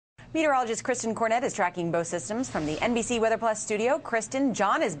Meteorologist Kristen Cornett is tracking both systems from the NBC Weather Plus studio. Kristen,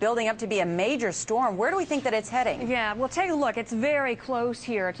 John is building up to be a major storm. Where do we think that it's heading? Yeah, well, take a look. It's very close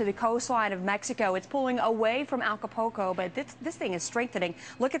here to the coastline of Mexico. It's pulling away from Acapulco, but this thing is strengthening.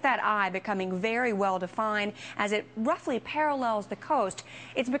 Look at that eye becoming very well defined as it roughly parallels the coast.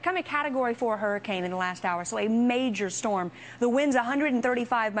 It's become a Category 4 hurricane in the last hour, so a major storm. The wind's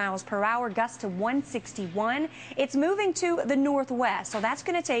 135 miles per hour, gusts to 161. It's moving to the northwest, so that's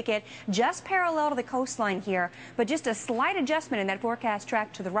going to take it just parallel to the coastline here, but just a slight adjustment in that forecast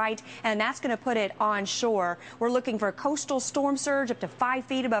track to the right, and that's going to put it on shore. We're looking for a coastal storm surge up to 5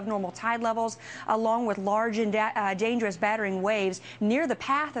 feet above normal tide levels, along with large and dangerous battering waves near the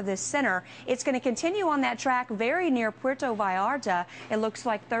path of this center. It's going to continue on that track very near Puerto Vallarta, it looks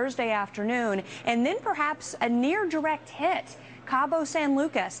like Thursday afternoon, and then perhaps a near direct hit Cabo San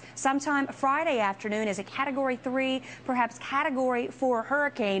Lucas sometime Friday afternoon as a Category 3, perhaps Category 4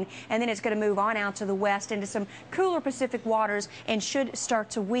 hurricane, and then it's going to move on out to the west into some cooler Pacific waters and should start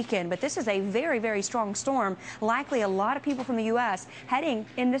to weaken. But this is a very, very strong storm. Likely a lot of people from the U.S. heading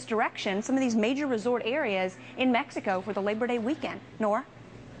in this direction, some of these major resort areas in Mexico for the Labor Day weekend. Nora?